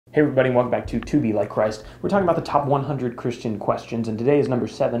Hey everybody, and welcome back to 2BeLikeChrist. We're talking about the top 100 Christian questions, and today is number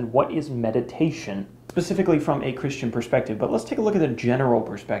 7, what is meditation? Specifically from a Christian perspective, but let's take a look at the general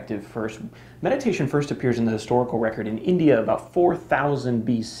perspective first. Meditation first appears in the historical record in India about 4000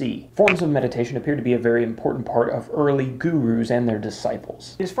 BC. Forms of meditation appear to be a very important part of early gurus and their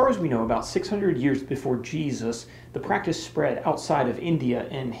disciples. As far as we know, about 600 years before Jesus, the practice spread outside of India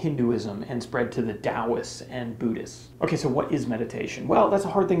and Hinduism and spread to the Taoists and Buddhists. Okay, so what is meditation? Well, that's a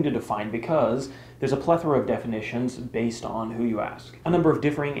hard thing to define because there's a plethora of definitions based on who you ask. A number of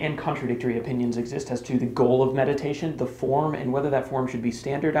differing and contradictory opinions exist as to the goal of meditation, the form, and whether that form should be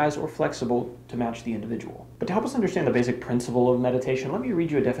standardized or flexible to match the individual. But to help us understand the basic principle of meditation, let me read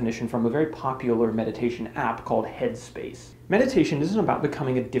you a definition from a very popular meditation app called Headspace. Meditation isn't about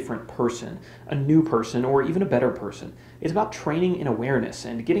becoming a different person, a new person, or even a better person. It's about training in awareness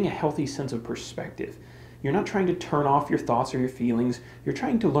and getting a healthy sense of perspective. You're not trying to turn off your thoughts or your feelings. You're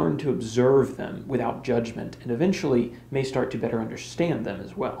trying to learn to observe them without judgment and eventually may start to better understand them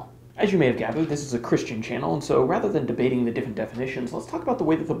as well. As you may have gathered, this is a Christian channel, and so rather than debating the different definitions, let's talk about the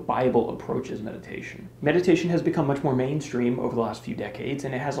way that the Bible approaches meditation. Meditation has become much more mainstream over the last few decades,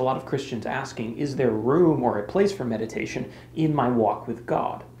 and it has a lot of Christians asking, is there room or a place for meditation in my walk with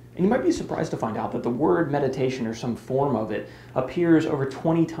God? And you might be surprised to find out that the word meditation or some form of it appears over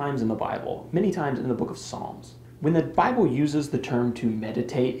 20 times in the Bible, many times in the book of Psalms. When the Bible uses the term to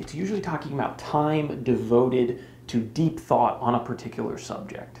meditate, it's usually talking about time devoted to deep thought on a particular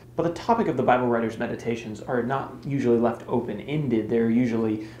subject. But the topic of the Bible writer's meditations are not usually left open-ended. They're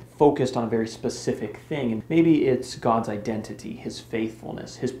usually focused on a very specific thing. And maybe it's God's identity, His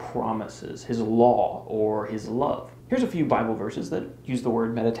faithfulness, His promises, His law, or His love. Here's a few Bible verses that use the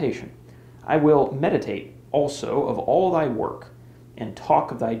word meditation. I will meditate also of all thy work, and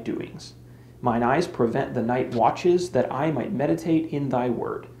talk of thy doings. Mine eyes prevent the night watches, that I might meditate in thy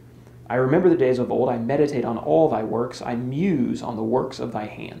word. I remember the days of old, I meditate on all thy works, I muse on the works of thy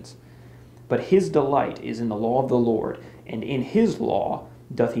hands. But his delight is in the law of the Lord, and in his law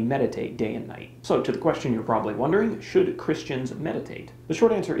doth he meditate day and night. So to the question you're probably wondering, should Christians meditate? The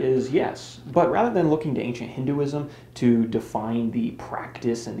short answer is yes, but rather than looking to ancient Hinduism to define the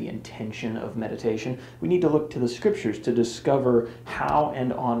practice and the intention of meditation, we need to look to the scriptures to discover how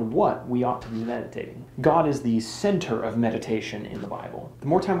and on what we ought to be meditating. God is the center of meditation in the Bible. The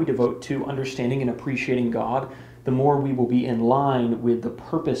more time we devote to understanding and appreciating God, the more we will be in line with the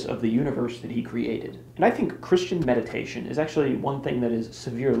purpose of the universe that He created. And I think Christian meditation is actually one thing that is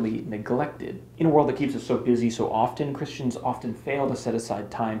severely neglected. In a world that keeps us so busy so often, Christians often fail to set aside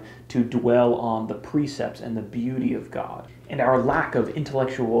time to dwell on the precepts and the beauty of God. And our lack of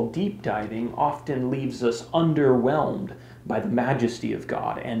intellectual deep diving often leaves us underwhelmed by the majesty of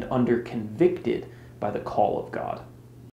God and under-convicted by the call of God.